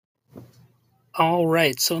All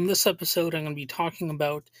right, so in this episode, I'm going to be talking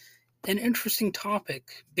about an interesting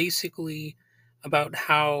topic, basically about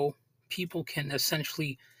how people can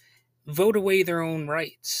essentially vote away their own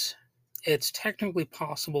rights. It's technically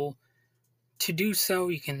possible to do so.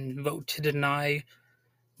 You can vote to deny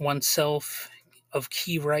oneself of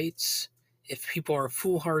key rights if people are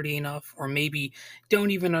foolhardy enough or maybe don't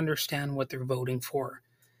even understand what they're voting for.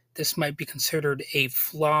 This might be considered a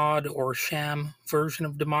flawed or sham version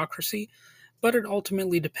of democracy, but it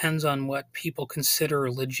ultimately depends on what people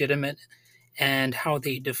consider legitimate and how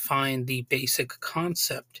they define the basic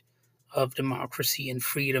concept of democracy and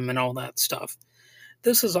freedom and all that stuff.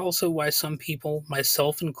 This is also why some people,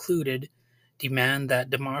 myself included, demand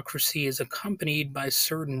that democracy is accompanied by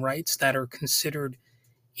certain rights that are considered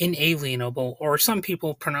inalienable, or some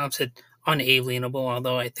people pronounce it unalienable,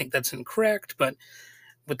 although I think that's incorrect. But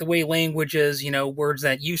with the way language is, words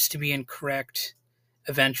that used to be incorrect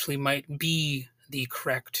eventually might be the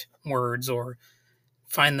correct words or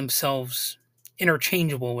find themselves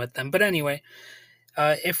interchangeable with them. But anyway,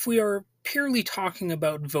 if we are purely talking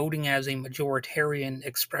about voting as a majoritarian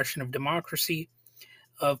expression of democracy,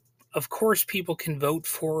 of of course people can vote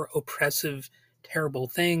for oppressive, terrible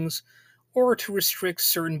things, or to restrict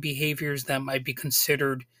certain behaviors that might be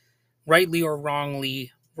considered rightly or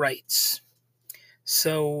wrongly rights.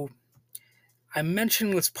 So I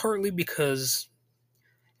mention this partly because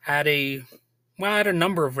at a at a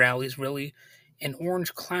number of rallies, really, an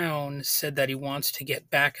orange clown said that he wants to get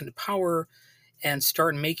back into power and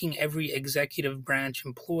start making every executive branch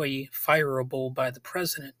employee fireable by the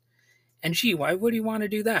president. And gee, why would he want to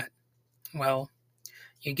do that? Well,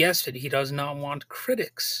 you guessed it, he does not want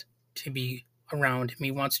critics to be around him. He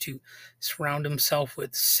wants to surround himself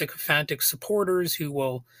with sycophantic supporters who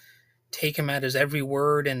will take him at his every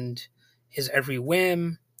word and his every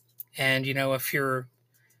whim. And, if you're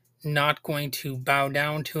not going to bow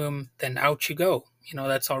down to him, then out you go.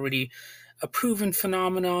 That's already a proven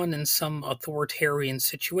phenomenon in some authoritarian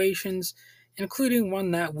situations, including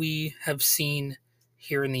one that we have seen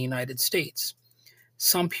here in the United States.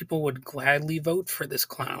 Some people would gladly vote for this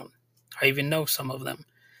clown. I even know some of them.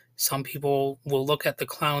 Some people will look at the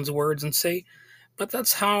clown's words and say, but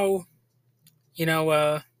that's how,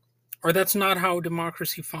 or that's not how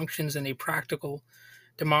democracy functions in a practical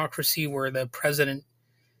democracy where the president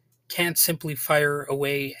can't simply fire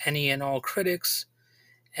away any and all critics.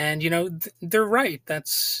 And, they're right.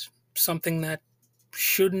 That's something that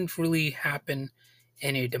shouldn't really happen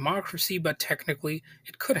in a democracy, but technically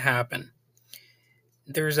it could happen.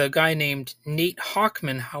 There's a guy named Nate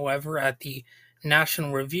Hockman, however, at the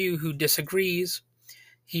National Review who disagrees.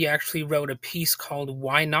 He actually wrote a piece called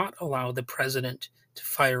Why Not Allow the President to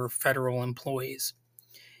Fire Federal Employees.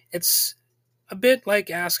 It's a bit like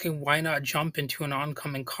asking why not jump into an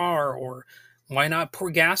oncoming car or why not pour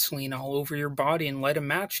gasoline all over your body and light a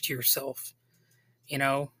match to yourself.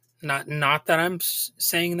 Not that I'm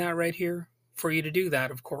saying that right here for you to do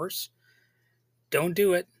that, of course. Don't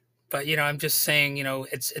do it. But I'm just saying,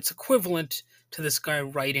 it's equivalent to this guy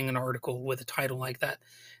writing an article with a title like that.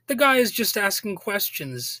 The guy is just asking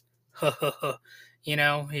questions.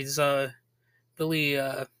 He's really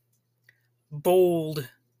bold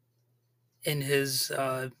in his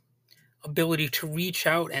ability to reach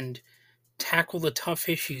out and tackle the tough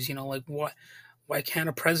issues. Like why can't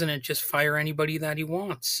a president just fire anybody that he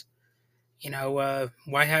wants? Why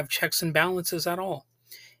have checks and balances at all?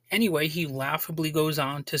 Anyway, he laughably goes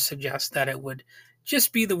on to suggest that it would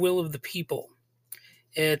just be the will of the people.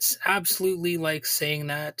 It's absolutely like saying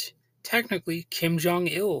that technically Kim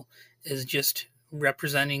Jong-il is just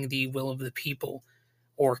representing the will of the people,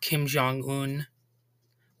 or Kim Jong-un,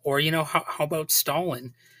 or, how about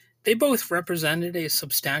Stalin? They both represented a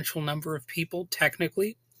substantial number of people,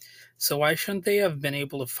 technically, so why shouldn't they have been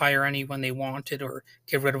able to fire anyone they wanted or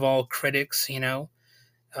get rid of all critics,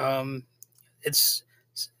 It's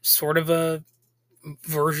sort of a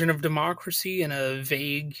version of democracy in a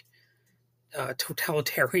vague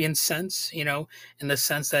totalitarian sense, in the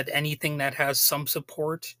sense that anything that has some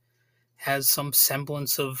support has some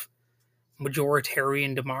semblance of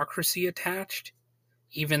majoritarian democracy attached,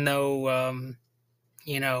 even though,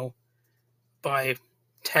 by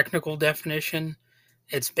technical definition,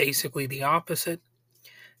 it's basically the opposite.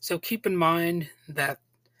 So keep in mind that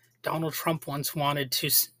Donald Trump once wanted to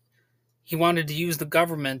use the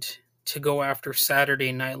government to go after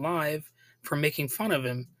Saturday Night Live for making fun of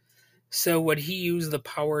him. So would he use the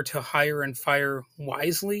power to hire and fire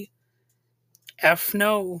wisely? F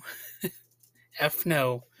no. F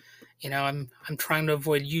no. I'm trying to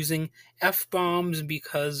avoid using F bombs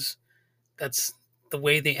because that's the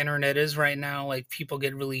way the internet is right now. Like, people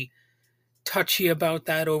get really touchy about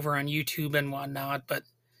that over on YouTube and whatnot, but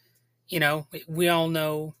we all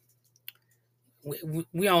know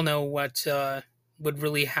we all know what would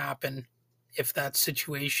really happen if that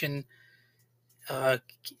situation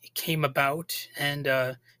came about,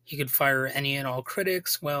 and he could fire any and all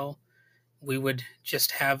critics. Well, we would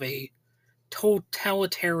just have a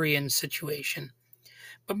totalitarian situation.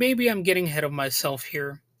 But maybe I'm getting ahead of myself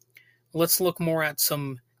here. Let's look more at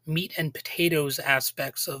some meat and potatoes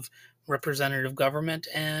aspects of representative government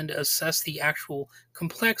and assess the actual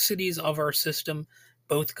complexities of our system,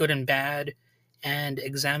 both good and bad, and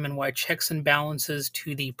examine why checks and balances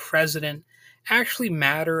to the president actually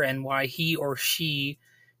matter and why he or she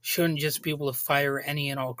shouldn't just be able to fire any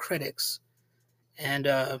and all critics.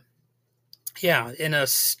 And yeah, in a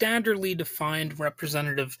standardly defined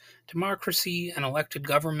representative democracy, an elected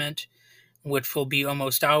government, which will be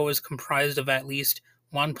almost always comprised of at least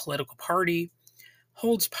one political party,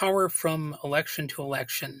 holds power from election to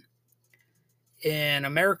election. In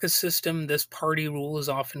America's system, this party rule is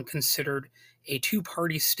often considered a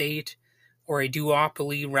two-party state or a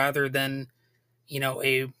duopoly rather than,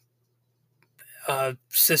 a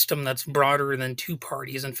system that's broader than two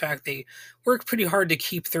parties. In fact, they work pretty hard to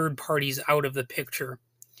keep third parties out of the picture.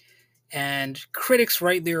 And critics,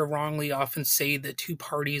 rightly or wrongly, often say that two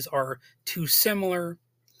parties are too similar.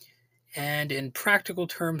 And in practical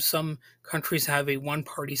terms, some countries have a one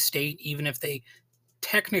party state, even if they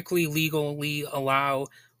technically legally allow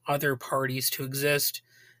other parties to exist,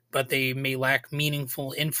 but they may lack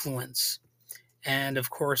meaningful influence. And of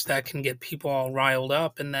course, that can get people all riled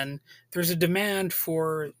up. And then there's a demand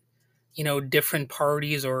for, different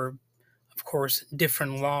parties or, of course,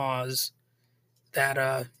 different laws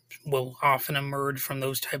that will often emerge from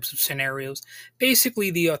those types of scenarios. Basically,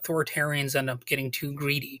 the authoritarians end up getting too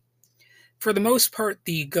greedy. For the most part,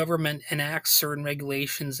 the government enacts certain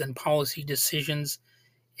regulations and policy decisions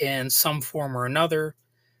in some form or another.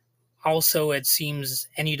 Also, it seems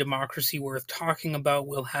any democracy worth talking about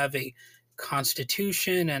will have a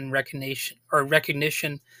constitution and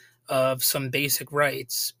recognition of some basic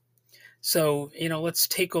rights. So, let's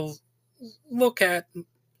take a look at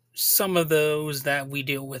some of those that we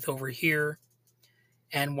deal with over here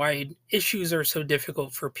and why issues are so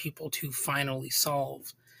difficult for people to finally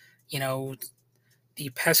solve. You know, the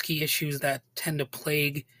pesky issues that tend to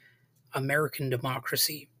plague American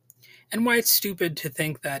democracy, and why it's stupid to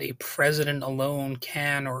think that a president alone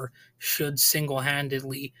can or should single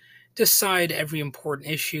handedly decide every important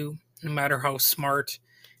issue, no matter how smart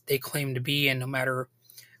they claim to be, and no matter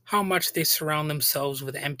how much they surround themselves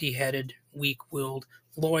with empty headed, weak willed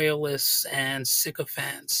loyalists and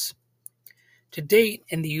sycophants. To date,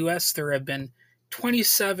 in the US, there have been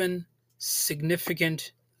 27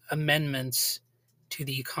 significant amendments to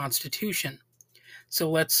the Constitution. So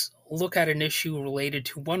let's look at an issue related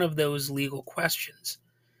to one of those legal questions.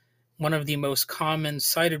 One of the most common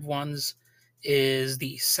cited ones is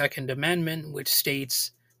the Second Amendment, which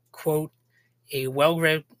states, quote, a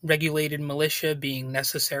well-regulated militia being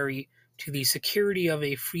necessary to the security of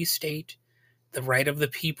a free state, the right of the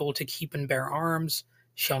people to keep and bear arms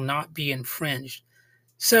shall not be infringed.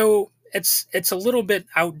 So it's a little bit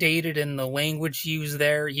outdated in the language used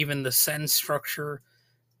there. Even the sentence structure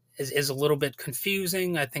is a little bit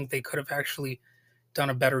confusing. I think they could have actually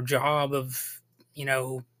done a better job of,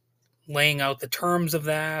 laying out the terms of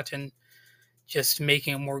that and just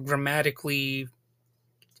making it more grammatically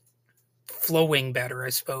flowing better, I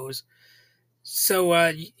suppose.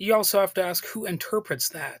 So you also have to ask, who interprets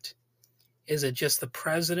that? Is it just the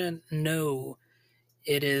president? No.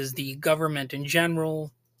 It is the government in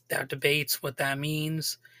general that debates what that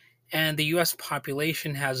means. And the US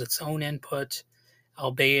population has its own input,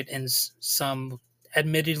 albeit in some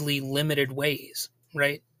admittedly limited ways,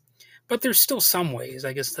 right? But there's still some ways.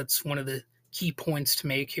 I guess that's one of the key points to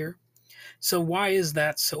make here. So why is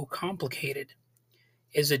that so complicated?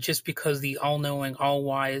 Is it just because the all-knowing,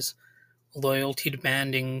 all-wise,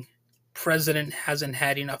 loyalty-demanding president hasn't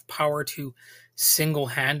had enough power to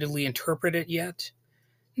single-handedly interpret it yet?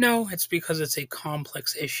 No, it's because it's a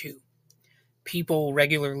complex issue. People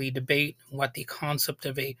regularly debate what the concept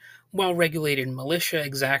of a well-regulated militia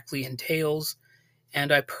exactly entails,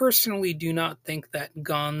 and I personally do not think that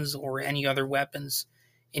guns or any other weapons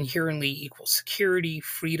inherently equal security,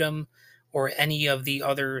 freedom, or any of the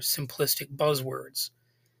other simplistic buzzwords.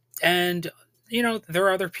 And, there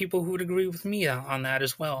are other people who would agree with me on that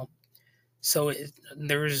as well. So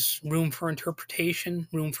there's room for interpretation,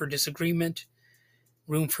 room for disagreement,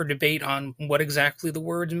 room for debate on what exactly the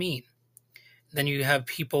words mean. Then you have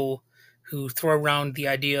people who throw around the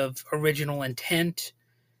idea of original intent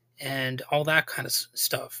and all that kind of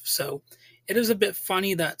stuff. So It is a bit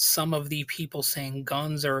funny that some of the people saying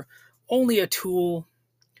guns are only a tool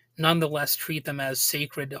nonetheless treat them as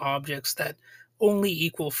sacred objects that only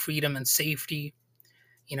equal freedom and safety.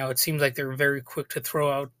 It seems like they're very quick to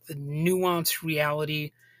throw out the nuanced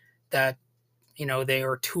reality that, they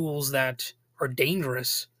are tools that are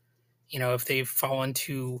dangerous, if they fall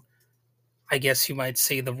into, I guess you might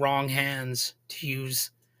say, the wrong hands, to use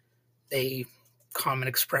a common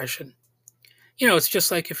expression. It's just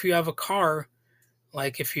like if you have a car,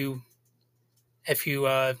 like if you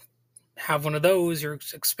have one of those, you're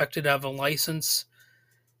expected to have a license.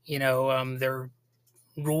 There are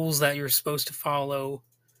rules that you're supposed to follow.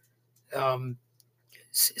 Um,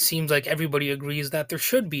 Seems like everybody agrees that there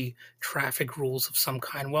should be traffic rules of some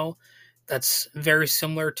kind. Well, that's very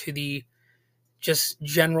similar to the just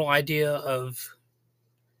general idea of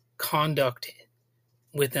conduct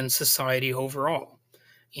within society overall.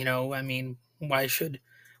 I mean, why should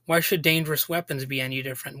dangerous weapons be any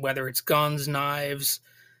different? Whether it's guns, knives,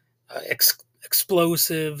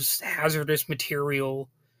 explosives, hazardous material,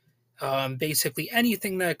 basically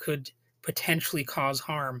anything that could potentially cause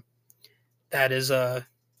harm that is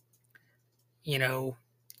you know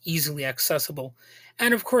easily accessible.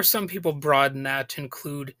 And of course, some people broaden that to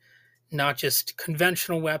include not just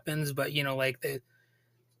conventional weapons, but like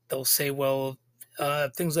they'll say, well,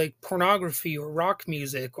 things like pornography or rock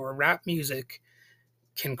music or rap music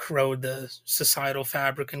can corrode the societal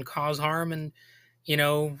fabric and cause harm. And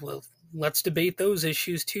well, let's debate those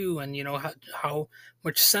issues too, and how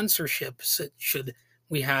much censorship should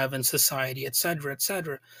we have in society, etc.,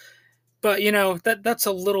 etc. But that's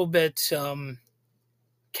a little bit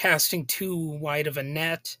casting too wide of a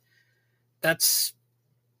net. That's,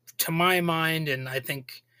 to my mind, and I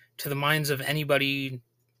think to the minds of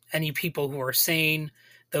any people who are sane,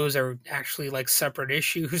 those are actually like separate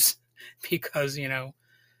issues because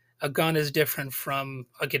a gun is different from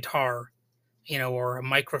a guitar, or a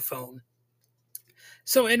microphone.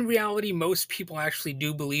 So in reality, most people actually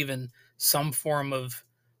do believe in some form of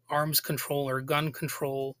arms control or gun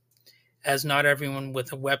control, as not everyone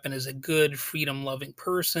with a weapon is a good, freedom loving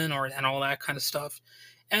person or and all that kind of stuff.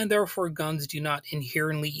 And therefore guns do not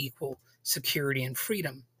inherently equal security and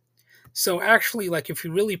freedom. So actually, like, if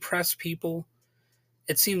you really press people,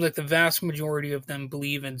 it seems like the vast majority of them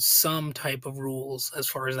believe in some type of rules as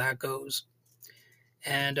far as that goes.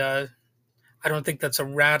 And I don't think that's a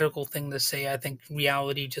radical thing to say. I think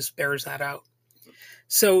reality just bears that out.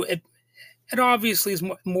 So it obviously is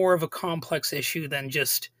more of a complex issue than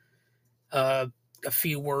just uh, a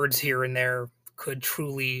few words here and there could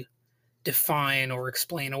truly define or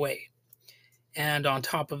explain away. And on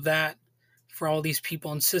top of that, for all these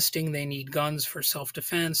people insisting they need guns for self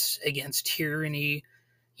defense against tyranny,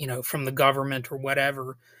 from the government or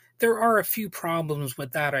whatever, there are a few problems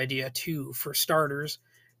with that idea too. For starters,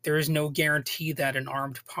 there is no guarantee that an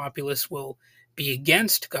armed populace will be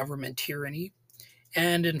against government tyranny,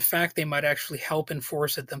 and in fact, they might actually help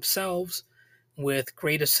enforce it themselves with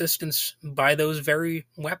great assistance by those very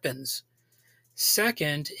weapons.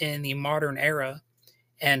 Second, in the modern era,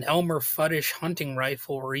 an Elmer Fuddish hunting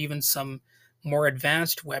rifle or even some more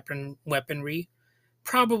advanced weaponry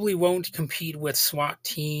probably won't compete with SWAT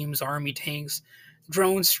teams, army tanks,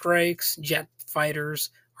 drone strikes, jet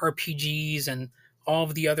fighters, RPGs, and all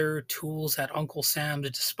of the other tools at Uncle Sam's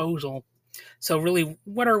disposal. So really,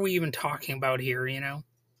 what are we even talking about here?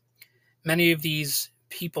 Many of these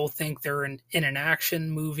people think they're in an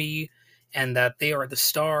action movie and that they are the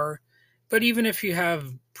star. But even if you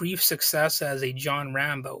have brief success as a John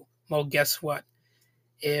Rambo, well, guess what?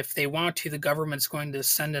 If they want to, the government's going to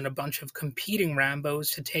send in a bunch of competing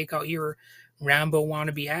Rambos to take out your Rambo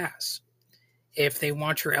wannabe ass. If they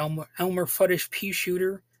want your Elmer Fuddish pea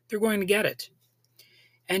shooter, they're going to get it.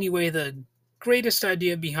 Anyway, the greatest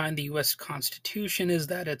idea behind the US Constitution is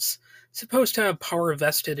that it's supposed to have power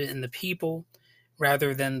vested in the people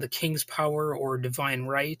rather than the king's power or divine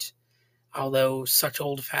right, although such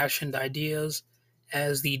old-fashioned ideas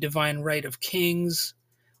as the divine right of kings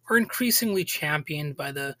are increasingly championed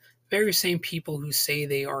by the very same people who say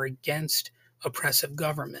they are against oppressive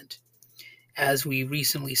government. As we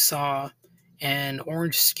recently saw an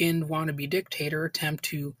orange-skinned wannabe dictator attempt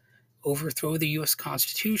to overthrow the U.S.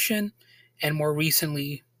 Constitution, and more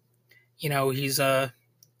recently, he's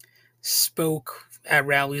spoke at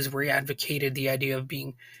rallies where he advocated the idea of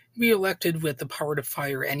being reelected with the power to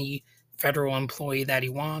fire any federal employee that he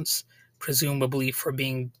wants, presumably for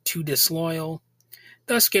being too disloyal,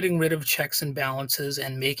 thus getting rid of checks and balances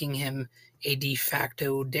and making him a de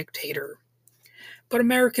facto dictator. But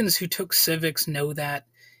Americans who took civics know that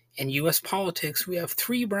in U.S. politics we have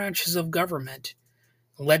three branches of government: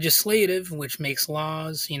 legislative, which makes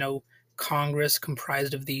laws, Congress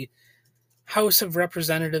comprised of the House of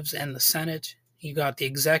Representatives and the Senate. You got the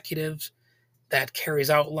executive that carries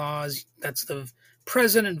out laws. That's the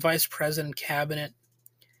president, vice president, cabinet,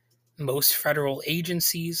 most federal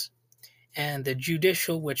agencies, and the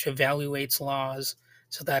judicial, which evaluates laws.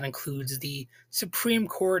 So that includes the Supreme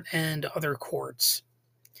Court and other courts.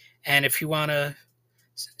 And if you want to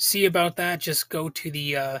see about that, just go to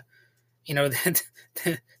the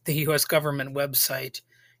U.S. government website.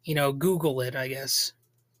 Google it, I guess.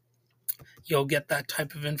 You'll get that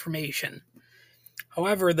type of information.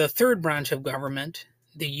 However, the third branch of government,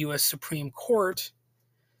 the U.S. Supreme Court,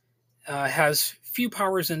 has few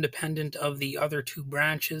powers independent of the other two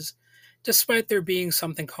branches, despite there being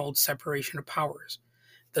something called separation of powers.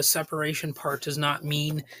 The separation part does not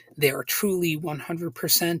mean they are truly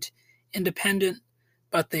 100% independent,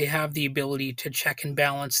 but they have the ability to check and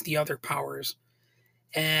balance the other powers.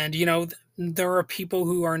 And, there are people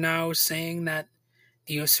who are now saying that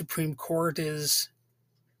the U.S. Supreme Court is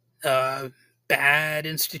a bad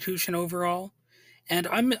institution overall. And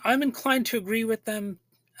I'm inclined to agree with them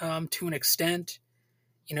to an extent.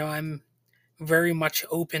 I'm very much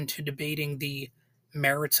open to debating the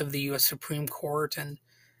merits of the U.S. Supreme Court and,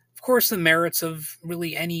 of course, the merits of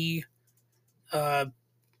really any uh,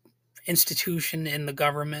 institution in the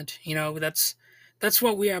government. That's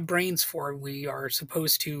what we have brains for. We are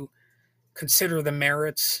supposed to consider the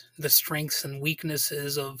merits, the strengths and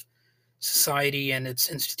weaknesses of society and its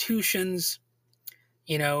institutions.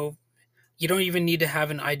 You know, you don't even need to have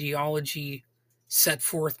an ideology set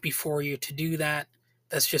forth before you to do that.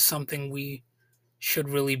 That's just something we should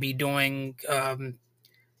really be doing,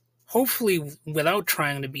 hopefully without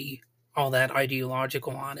trying to be all that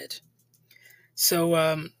ideological on it.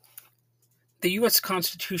 So, the U.S.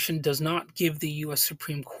 Constitution does not give the U.S.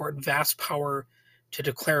 Supreme Court vast power to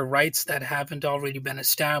declare rights that haven't already been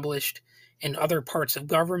established in other parts of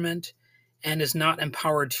government and is not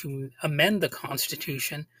empowered to amend the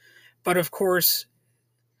Constitution. But of course,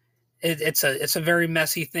 it's a very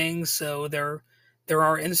messy thing. So there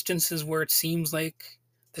are instances where it seems like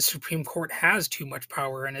the Supreme Court has too much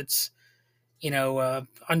power, and it's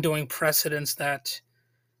undoing precedents that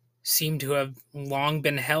seem to have long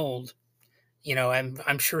been held.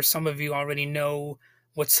 I'm sure some of you already know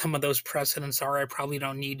what some of those precedents are. I probably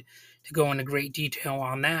don't need to go into great detail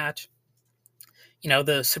on that.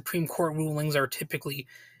 The Supreme Court rulings are typically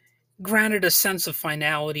granted a sense of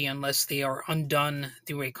finality unless they are undone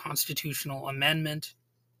through a constitutional amendment.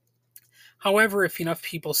 However, if enough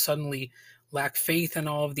people suddenly lack faith in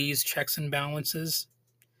all of these checks and balances,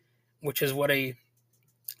 which is what a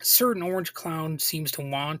certain orange clown seems to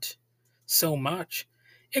want so much,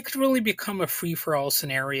 it could really become a free-for-all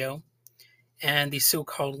scenario, and the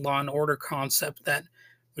so-called law and order concept that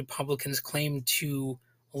Republicans claim to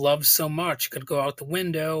love so much could go out the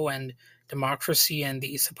window, and democracy and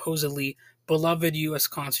the supposedly beloved U.S.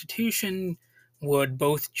 Constitution would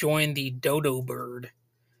both join the dodo bird.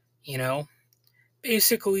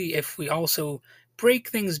 Basically, if we also break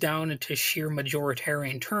things down into sheer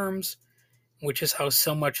majoritarian terms, which is how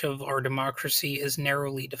so much of our democracy is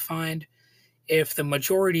narrowly defined, if the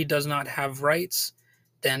majority does not have rights,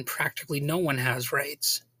 then practically no one has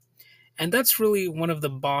rights. And that's really one of the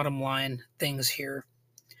bottom line things here.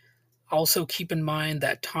 Also, keep in mind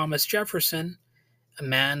that Thomas Jefferson, a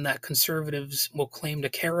man that conservatives will claim to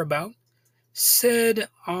care about, said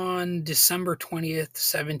on December 20th,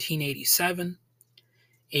 1787,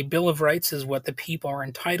 a Bill of Rights is what the people are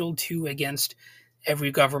entitled to against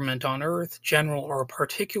every government on earth, general or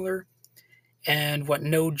particular, and what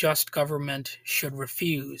no just government should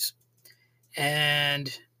refuse.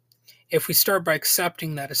 And if we start by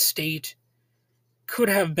accepting that a state could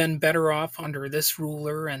have been better off under this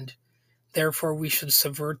ruler, and therefore we should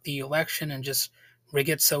subvert the election and just rig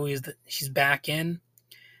it so he's back in,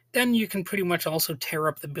 then you can pretty much also tear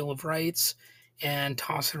up the Bill of Rights and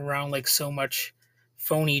toss it around like so much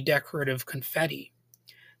phony decorative confetti.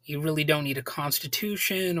 You really don't need a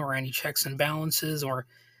constitution or any checks and balances or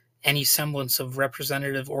any semblance of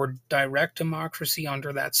representative or direct democracy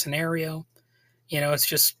under that scenario. It's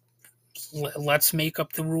just let's make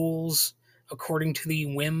up the rules according to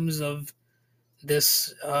the whims of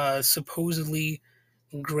this supposedly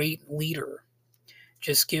great leader.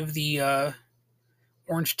 Just give the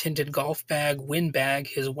orange-tinted golf bag windbag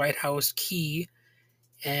his White House key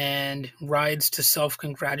and rides to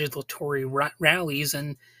self-congratulatory rallies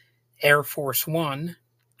in Air Force One,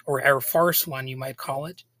 or Air Farce One, you might call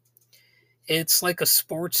it. It's like a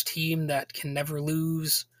sports team that can never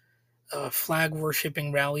lose, a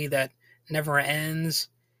flag-worshipping rally that never ends,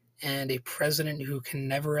 and a president who can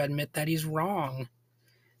never admit that he's wrong.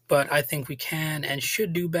 But I think we can and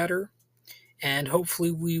should do better, and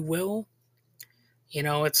hopefully we will. You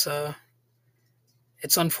know, it's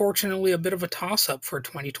unfortunately a bit of a toss-up for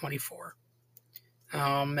 2024.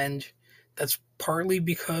 And that's partly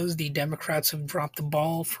because the Democrats have dropped the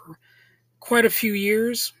ball for quite a few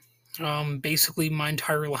years, basically my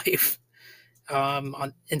entire life,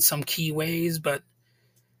 in some key ways. But,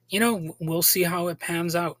 we'll see how it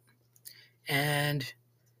pans out. And,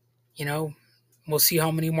 you know, we'll see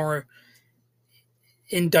how many more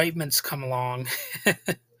indictments come along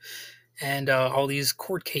and all these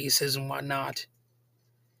court cases and whatnot.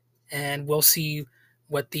 And we'll see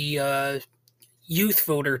what the youth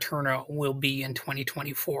voter turnout will be in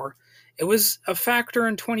 2024. It was a factor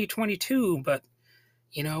in 2022, but,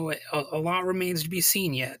 a lot remains to be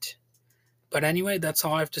seen yet. But anyway, that's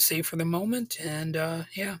all I have to say for the moment. And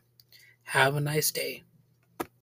yeah, have a nice day.